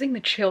he's using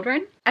the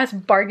children as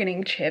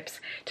bargaining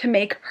chips to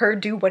make her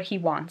do what he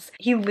wants.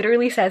 He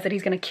literally says that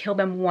he's gonna kill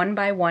them one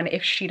by one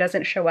if she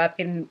doesn't show up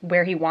in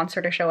where he wants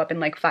her to show up in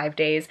like 5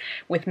 days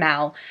with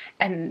Mal.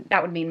 And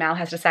that would mean Mal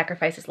has to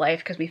sacrifice his life,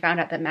 because we found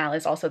out that Mal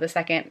is also the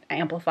second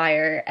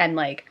amplifier, and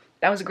like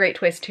that was a great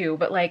twist too,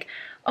 but like,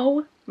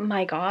 oh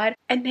my god.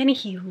 And then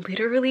he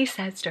literally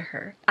says to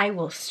her, "I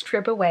will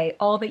strip away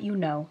all that you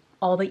know,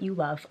 all that you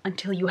love,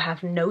 until you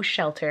have no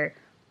shelter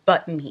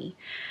but me."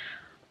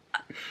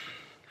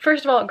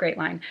 First of all, a great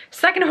line.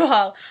 Second of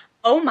all,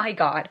 oh my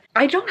god.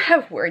 I don't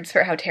have words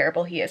for how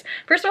terrible he is.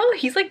 First of all,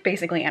 he's like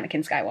basically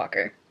Anakin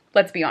Skywalker.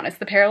 Let's be honest,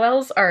 the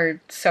parallels are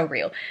so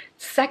real.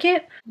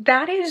 Second,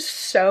 that is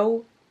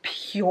so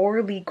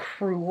purely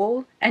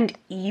cruel and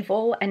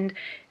evil, and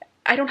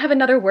I don't have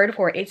another word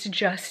for it. It's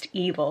just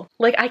evil.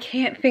 Like, I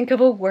can't think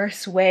of a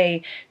worse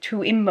way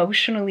to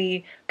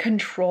emotionally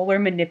control or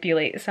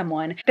manipulate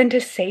someone than to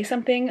say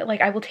something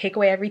like, "I will take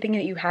away everything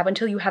that you have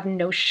until you have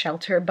no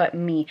shelter but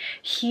me."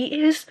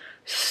 He is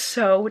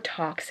so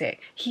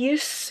toxic. He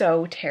is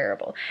so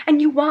terrible.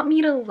 And you want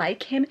me to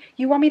like him?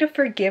 You want me to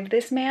forgive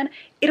this man?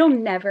 It'll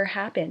never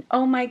happen.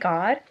 Oh my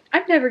god.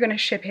 I'm never gonna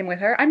ship him with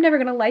her. I'm never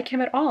gonna like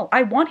him at all.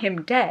 I want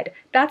him dead.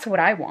 That's what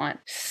I want.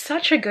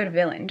 Such a good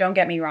villain. Don't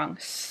get me wrong.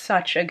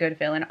 Such a good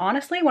villain.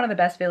 Honestly, one of the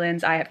best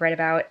villains I have read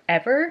about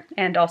ever,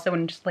 and also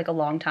in just like a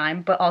long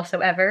time, but also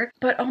ever.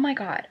 But oh my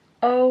god.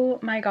 Oh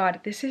my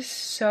god, this is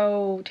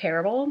so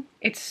terrible.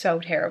 It's so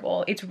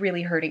terrible. It's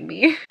really hurting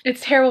me.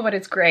 It's terrible, but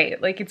it's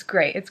great. Like, it's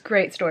great. It's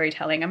great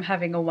storytelling. I'm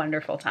having a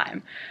wonderful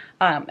time.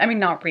 I mean,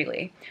 not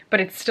really,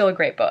 but it's still a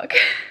great book.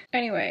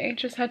 Anyway,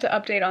 just had to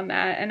update on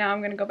that, and now I'm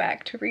gonna go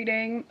back to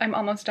reading. I'm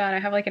almost done. I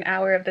have like an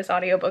hour of this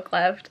audiobook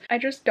left. I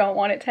just don't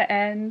want it to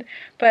end,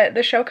 but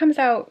the show comes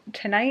out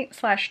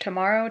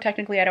tonight/tomorrow.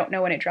 Technically, I don't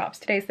know when it drops.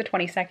 Today's the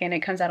 22nd.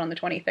 It comes out on the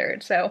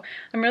 23rd, so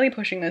I'm really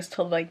pushing this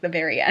till like the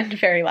very end,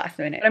 very last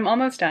minute. But I'm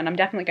almost done. I'm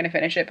definitely gonna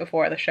finish it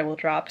before the show will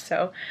drop,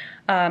 so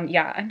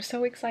yeah, I'm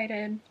so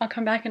excited. I'll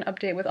come back and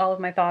update with all of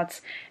my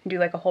thoughts and do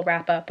like a whole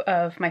wrap up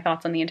of my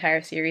thoughts on the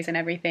entire series and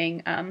everything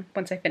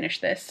once I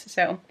finish this,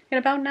 so in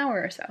about an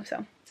hour or so.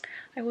 So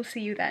I will see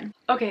you then.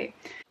 Okay,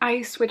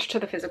 I switched to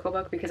the physical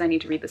book because I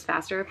need to read this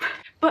faster.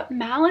 But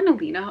Mal and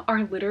Alina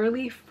are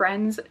literally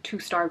friends to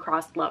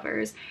star-crossed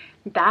lovers.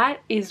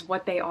 That is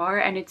what they are,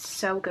 and it's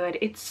so good.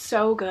 It's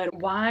so good.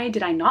 Why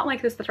did I not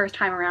like this the first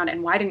time around,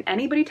 and why didn't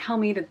anybody tell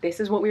me that this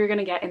is what we were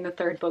gonna get in the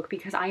third book?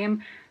 Because I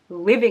am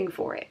living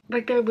for it.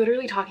 Like, they're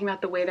literally talking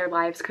about the way their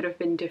lives could have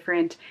been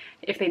different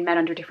if they'd met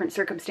under different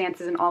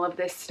circumstances and all of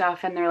this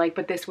stuff, and they're like,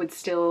 but this would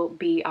still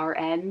be our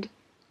end.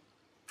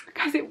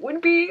 Because it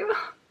would be.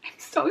 I'm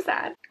so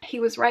sad. He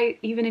was right.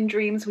 Even in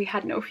dreams, we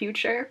had no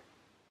future.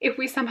 If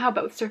we somehow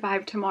both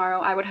survived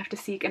tomorrow, I would have to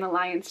seek an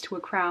alliance to a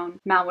crown.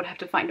 Mal would have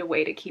to find a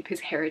way to keep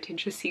his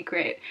heritage a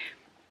secret.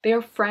 They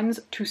are friends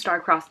to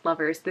star-crossed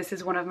lovers. This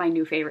is one of my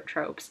new favorite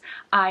tropes.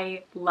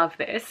 I love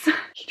this.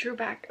 He drew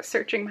back,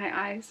 searching my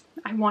eyes.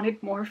 I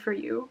wanted more for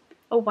you.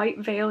 A white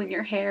veil in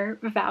your hair,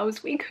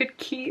 vows we could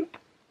keep.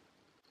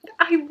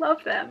 I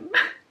love them.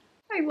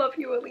 I love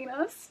you,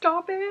 Alina.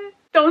 Stop it.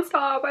 Don't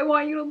stop. I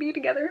want you to be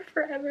together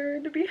forever,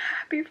 to be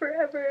happy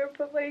forever,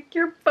 but like,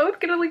 you're both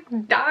gonna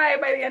like die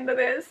by the end of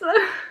this. No.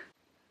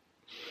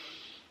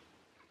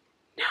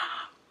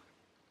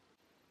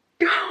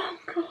 Oh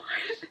god.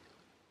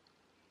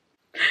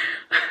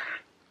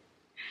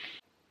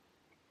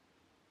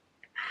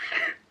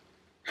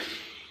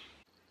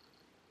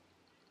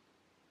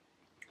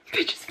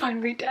 Bitch is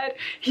finally dead.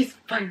 He's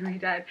finally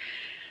dead.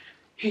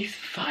 He's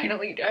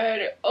finally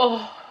dead.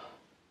 Oh.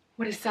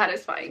 What a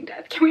satisfying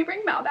death. Can we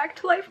bring Mal back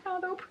to life now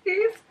though,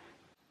 please?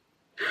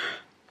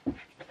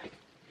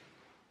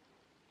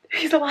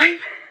 He's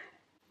alive.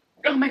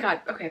 Oh my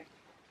god, okay.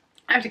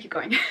 I have to keep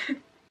going.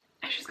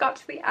 I just got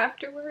to the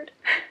afterword.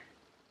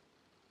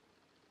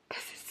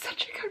 This is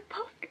such a good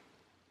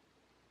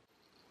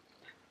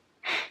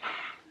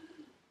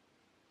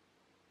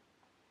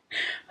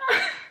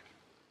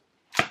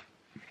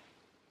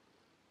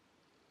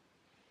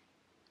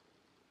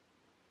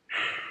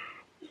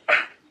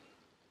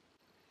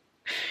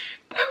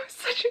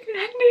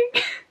good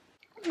ending.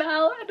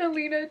 Mal and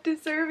Alina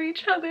deserve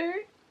each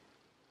other.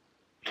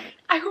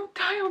 I will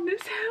die on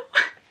this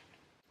hill.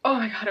 Oh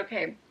my god,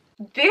 okay.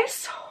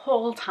 This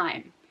whole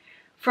time,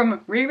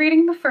 from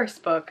rereading the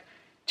first book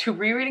to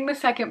rereading the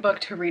second book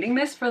to reading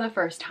this for the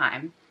first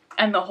time,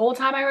 and the whole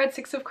time I read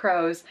Six of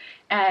Crows,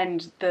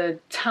 and the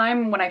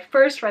time when I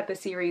first read the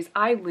series,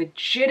 I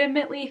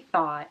legitimately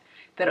thought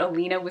that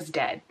Alina was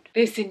dead.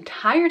 This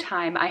entire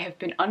time I have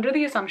been under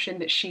the assumption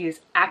that she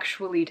is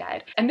actually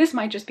dead. And this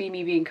might just be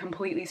me being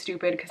completely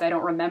stupid because I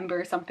don't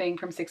remember something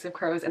from Six of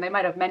Crows and they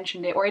might have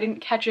mentioned it, or I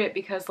didn't catch it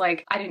because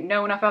like I didn't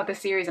know enough about this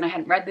series and I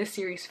hadn't read this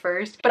series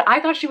first. But I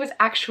thought she was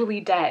actually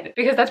dead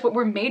because that's what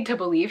we're made to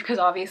believe, because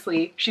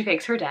obviously she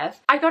fakes her death.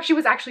 I thought she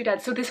was actually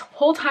dead. So this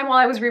whole time while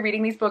I was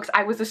rereading these books,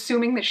 I was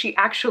assuming that she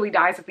actually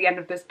dies at the end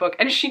of this book,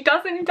 and she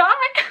doesn't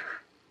die.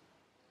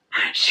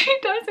 She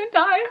doesn't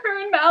die.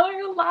 Her and Mal are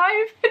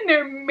alive and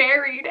they're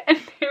married and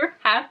they're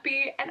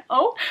happy, and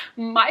oh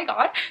my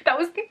god, that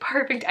was the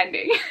perfect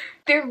ending.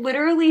 They're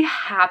literally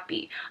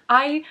happy.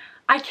 I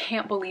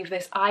can't believe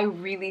this. I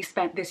really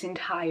spent this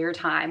entire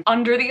time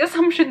under the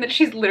assumption that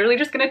she's literally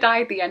just gonna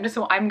die at the end,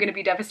 so I'm gonna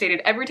be devastated.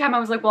 Every time I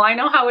was like, well, I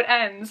know how it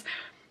ends,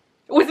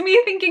 was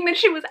me thinking that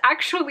she was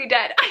actually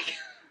dead.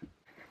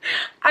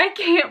 I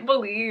can't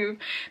believe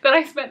that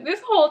I spent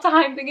this whole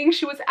time thinking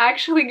she was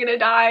actually gonna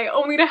die,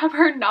 only to have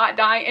her not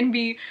die and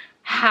be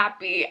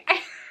happy.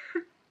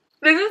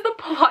 This is the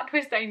plot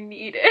twist I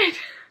needed.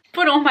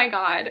 But oh my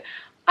god,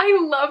 I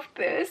love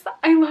this.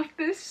 I love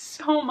this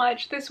so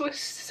much. This was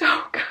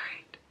so good.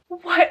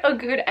 What a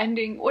good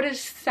ending. What a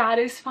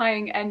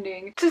satisfying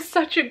ending to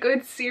such a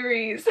good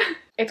series.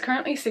 It's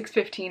currently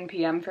 6:15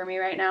 p.m. for me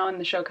right now, and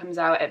the show comes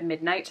out at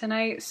midnight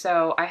tonight,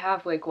 so I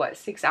have like, what,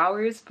 6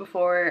 hours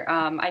before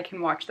I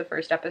can watch the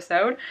first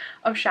episode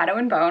of Shadow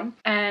and Bone,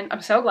 and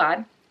I'm so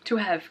glad to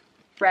have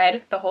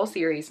read the whole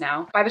series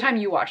now. By the time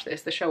you watch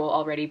this, the show will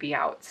already be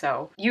out,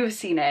 so you've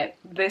seen it.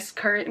 This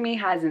current me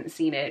hasn't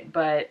seen it,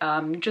 but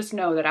just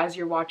know that as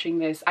you're watching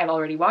this, I've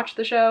already watched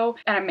the show,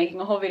 and I'm making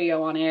a whole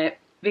video on it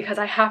because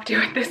I have to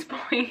at this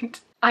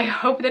point. I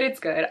hope that it's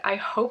good. I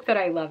hope that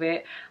I love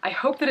it. I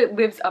hope that it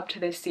lives up to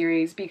this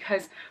series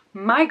because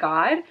my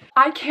god,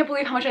 I can't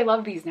believe how much I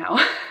love these now.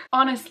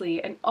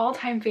 Honestly, an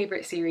all-time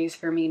favorite series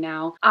for me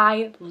now.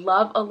 I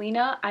love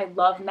Alina, I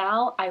love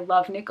Mal, I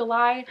love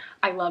Nikolai,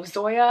 I love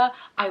Zoya,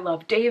 I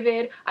love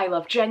David, I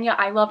love Genya,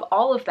 I love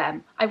all of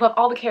them. I love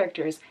all the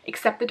characters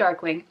except the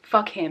Darkling.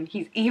 Fuck him,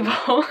 he's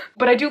evil.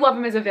 But I do love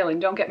him as a villain,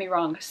 don't get me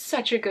wrong.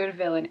 Such a good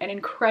villain, an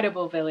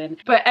incredible villain.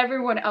 But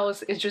everyone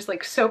else is just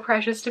like so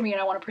precious to me,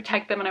 and I want to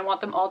protect them and I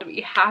want them all to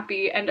be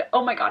happy, and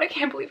oh my god, I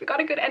can't believe we got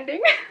a good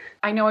ending.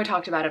 I know I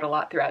talked about it a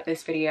lot throughout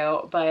this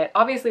video, but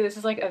obviously this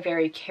is like a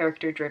very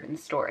character-driven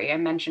story. I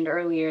mentioned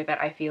earlier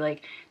that I feel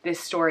like this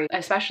story,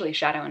 especially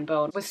Shadow and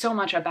Bone, was so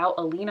much about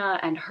Alina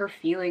and her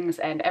feelings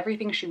and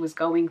everything she was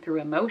going through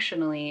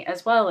emotionally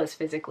as well as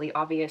physically,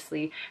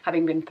 obviously,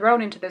 having been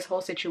thrown into this whole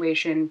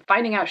situation,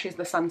 finding out she's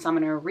the Sun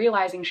Summoner,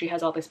 realizing she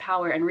has all this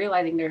power, and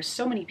realizing there's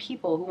so many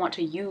people who want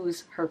to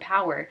use her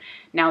power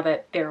now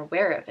that they're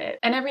aware of it,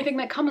 and everything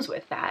that comes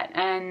with that,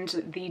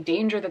 and the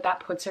danger that that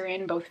puts her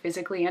in both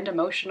physically and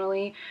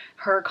emotionally,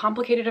 her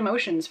complicated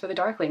emotions for the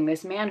Darkling,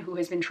 this man who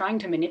has been trying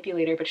to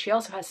manipulate her, but she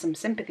also has some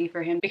sympathy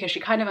for him because she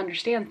kind of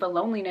understands the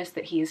loneliness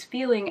that he is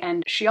feeling,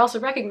 and she also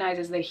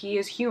recognizes that he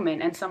is human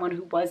and someone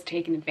who was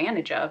taken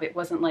advantage of. It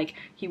wasn't like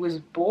he was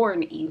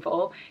born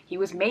evil, he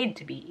was made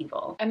to be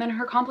evil. And then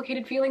her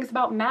complicated feelings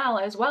about Mal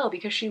as well,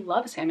 because she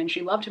loves him and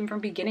she loved him from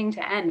beginning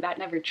to end. That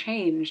never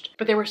changed.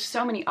 But there were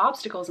so many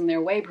obstacles in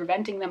their way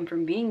preventing them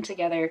from being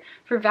together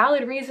for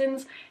valid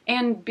reasons,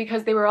 and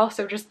because they were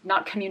also just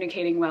not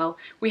communicating well.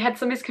 We had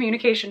some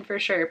miscommunication for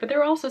sure, but there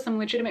were also some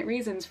legitimate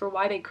reasons for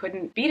why they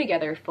couldn't be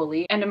together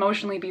fully and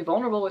emotionally be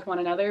vulnerable with one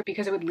another,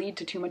 because it would lead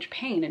to too much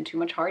pain and too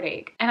much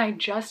heartache. And I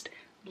just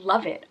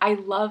love it. I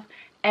love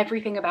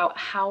everything about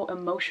how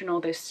emotional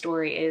this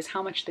story is,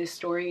 how much this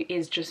story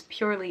is just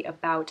purely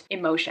about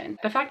emotion.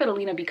 The fact that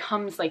Alina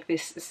becomes like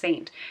this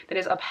saint, that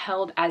is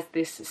upheld as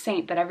this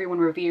saint that everyone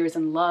reveres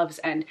and loves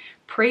and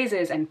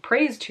praises and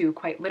prays to,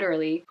 quite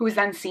literally, who is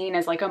then seen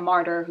as like a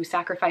martyr who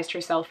sacrificed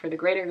herself for the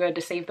greater good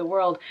to save the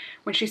world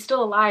when she's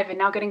still alive and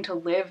now getting to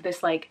live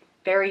this like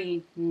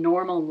very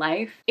normal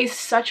life, is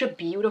such a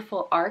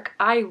beautiful arc.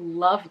 I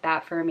love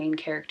that for a main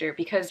character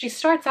because she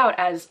starts out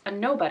as a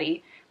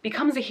nobody,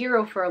 becomes a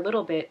hero for a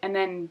little bit, and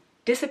then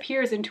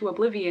disappears into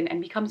oblivion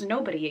and becomes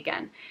nobody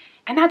again.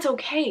 And that's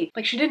okay.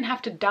 Like, she didn't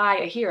have to die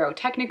a hero.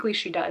 Technically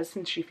she does,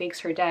 since she fakes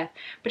her death,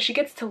 but she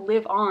gets to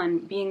live on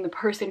being the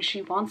person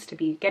she wants to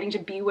be, getting to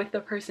be with the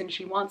person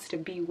she wants to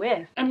be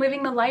with, and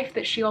living the life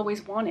that she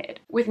always wanted,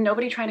 with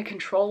nobody trying to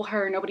control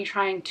her, nobody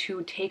trying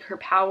to take her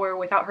power,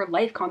 without her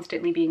life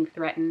constantly being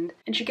threatened.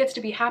 And she gets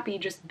to be happy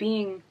just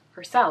being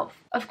herself.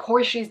 Of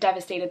course she's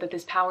devastated that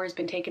this power has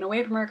been taken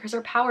away from her because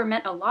her power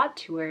meant a lot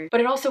to her, but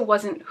it also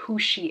wasn't who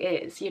she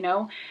is, you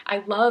know?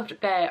 I loved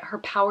that her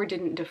power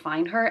didn't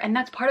define her, and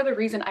that's part of the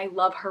reason I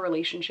love her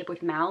relationship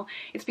with Mal.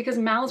 It's because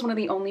Mal is one of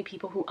the only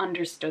people who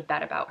understood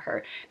that about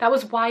her. That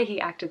was why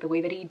he acted the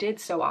way that he did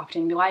so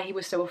often, why he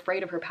was so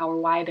afraid of her power,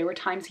 why there were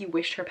times he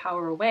wished her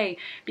power away,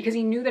 because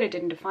he knew that it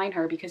didn't define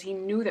her, because he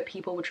knew that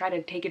people would try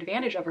to take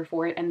advantage of her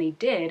for it, and they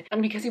did,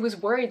 and because he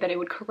was worried that it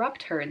would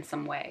corrupt her in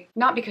some way.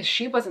 Not because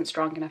she wasn't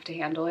strong enough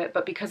to handle it,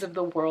 but because of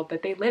the world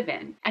that they live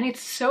in. And it's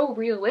so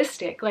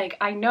realistic. Like,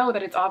 I know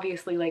that it's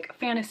obviously like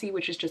fantasy,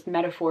 which is just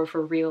metaphor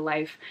for real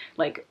life,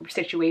 like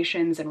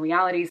situations and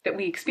realities that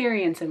we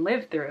experience and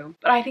live through,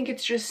 but I think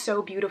it's just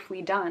so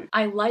beautifully done.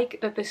 I like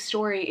that the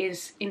story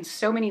is in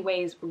so many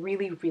ways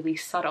really, really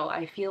subtle.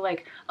 I feel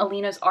like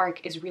Alina's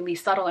arc is really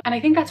subtle, and I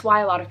think that's why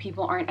a lot of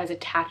people aren't as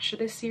attached to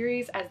this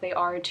series as they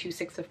are to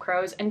Six of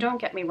Crows. And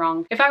don't get me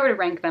wrong, if I were to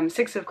rank them,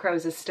 Six of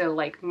Crows is still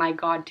like my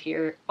god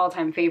tier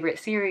all-time favorite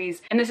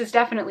series, and this is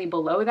definitely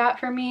below that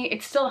for me.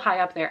 It's still high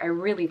up there. I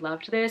really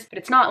loved this, but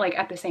it's not like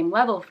at the same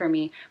level for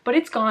me, but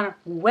it's gone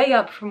way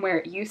up from where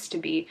it used to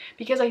be,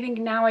 because I think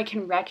now I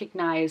can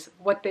recognize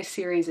what this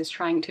series is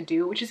trying to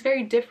do, which is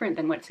very different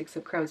than what Six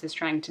of Crows is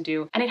trying to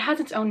do, and it has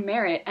its own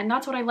merit, and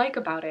that's what I like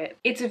about it.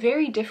 It's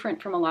very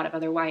different from a lot of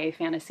other YA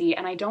fantasy,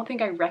 and I don't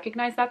think I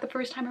recognized that the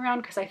first time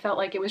around because I felt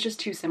like it was just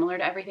too similar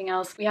to everything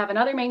else. We have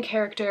another main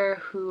character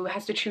who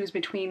has to choose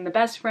between the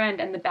best friend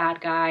and the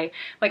bad guy.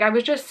 Like, I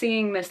was just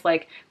seeing this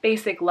like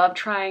basic love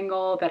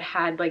triangle that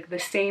had like the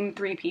same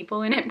three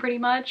people in it pretty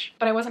much,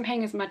 but I wasn't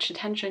paying as much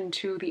attention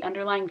to the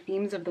underlying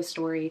themes of the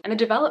story and the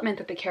development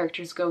that the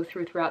characters go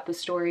through throughout the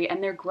story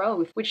and their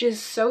growth, which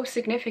is so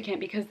significant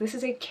because this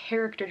is a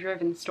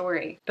character-driven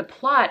story. The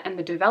plot and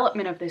the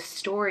development of this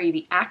story,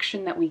 the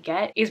action that we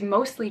get, is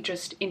mostly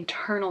just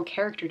internal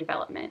character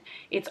development.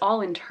 It's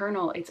all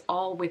internal, it's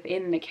all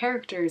within the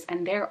characters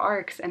and their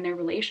arcs and their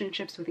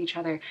relationships with each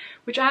other,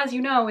 which, as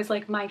you know, is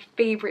like my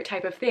favorite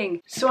type of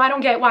thing. So I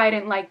don't get why I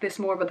didn't like this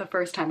more but the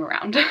first time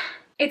around.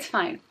 It's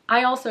fine.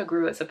 I also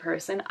grew as a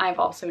person. I've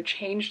also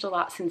changed a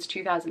lot since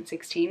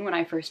 2016 when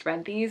I first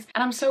read these,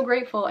 and I'm so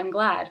grateful and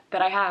glad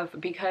that I have,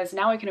 because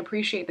now I can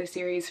appreciate the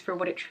series for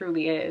what it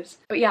truly is.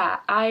 But yeah,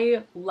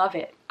 I love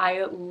it.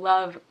 I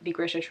love the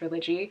Grisha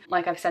trilogy.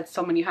 Like I've said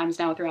so many times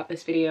now throughout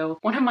this video,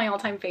 one of my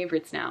all-time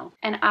favorites now.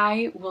 And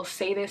I will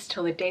say this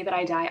till the day that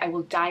I die. I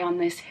will die on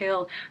this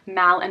hill.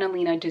 Mal and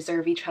Alina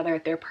deserve each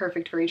other. They're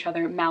perfect for each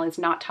other. Mal is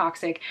not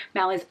toxic.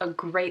 Mal is a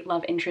great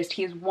love interest.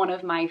 He is one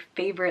of my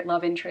favorite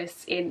love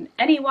interests in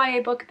any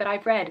YA book that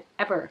I've read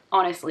ever,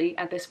 honestly,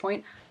 at this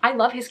point. I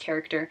love his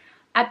character.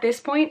 At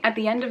this point, at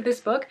the end of this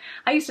book,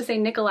 I used to say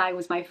Nikolai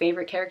was my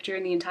favorite character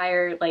in the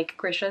entire, like,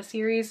 Grisha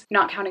series,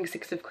 not counting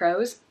Six of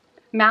Crows.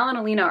 Mal and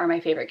Alina are my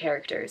favorite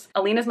characters.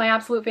 Alina's my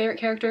absolute favorite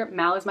character,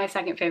 Mal is my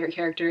second favorite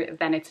character,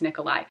 then it's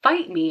Nikolai.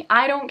 Fight me,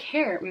 I don't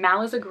care.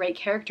 Mal is a great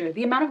character.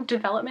 The amount of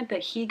development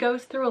that he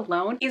goes through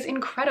alone is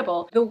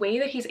incredible. The way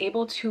that he's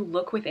able to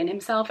look within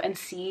himself and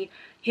see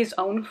his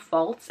own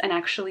faults and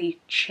actually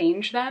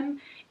change them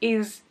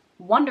is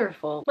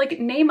wonderful. Like,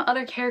 name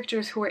other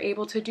characters who are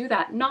able to do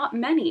that. Not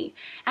many.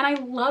 And I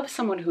love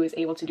someone who is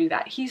able to do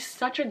that. He's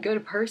such a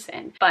good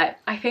person. But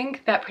I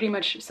think that pretty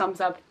much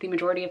sums up the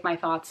majority of my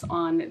thoughts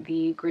on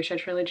the Grisha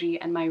trilogy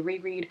and my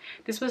reread.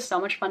 This was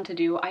so much fun to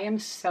do. I am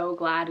so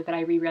glad that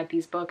I reread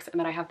these books and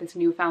that I have this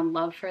newfound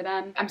love for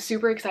them. I'm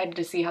super excited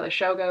to see how the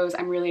show goes.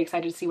 I'm really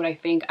excited to see what I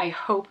think. I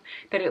hope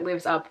that it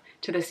lives up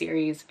to the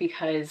series,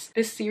 because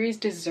this series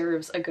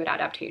deserves a good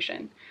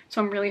adaptation.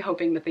 So I'm really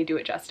hoping that they do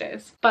it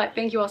justice. But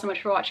thank you all so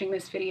much for watching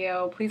this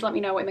video. Please let me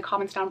know in the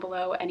comments down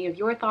below any of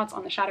your thoughts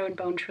on the Shadow and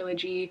Bone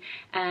trilogy.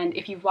 And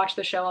if you've watched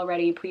the show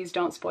already, please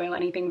don't spoil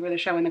anything for the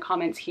show in the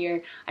comments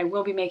here. I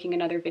will be making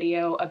another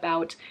video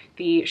about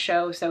the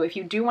show. So if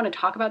you do want to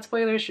talk about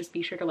spoilers, just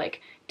be sure to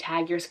like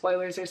tag your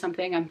spoilers or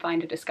something. I'm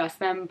fine to discuss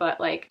them, but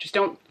like just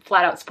don't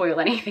flat out spoil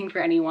anything for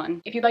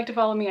anyone. If you'd like to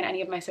follow me on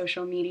any of my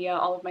social media,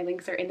 all of my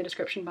links are in the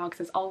description box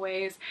as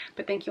always.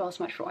 But thank you all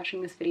so much for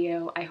watching this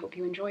video. I hope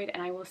you enjoyed,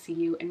 and I will see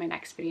you in my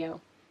next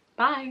video.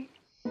 Bye!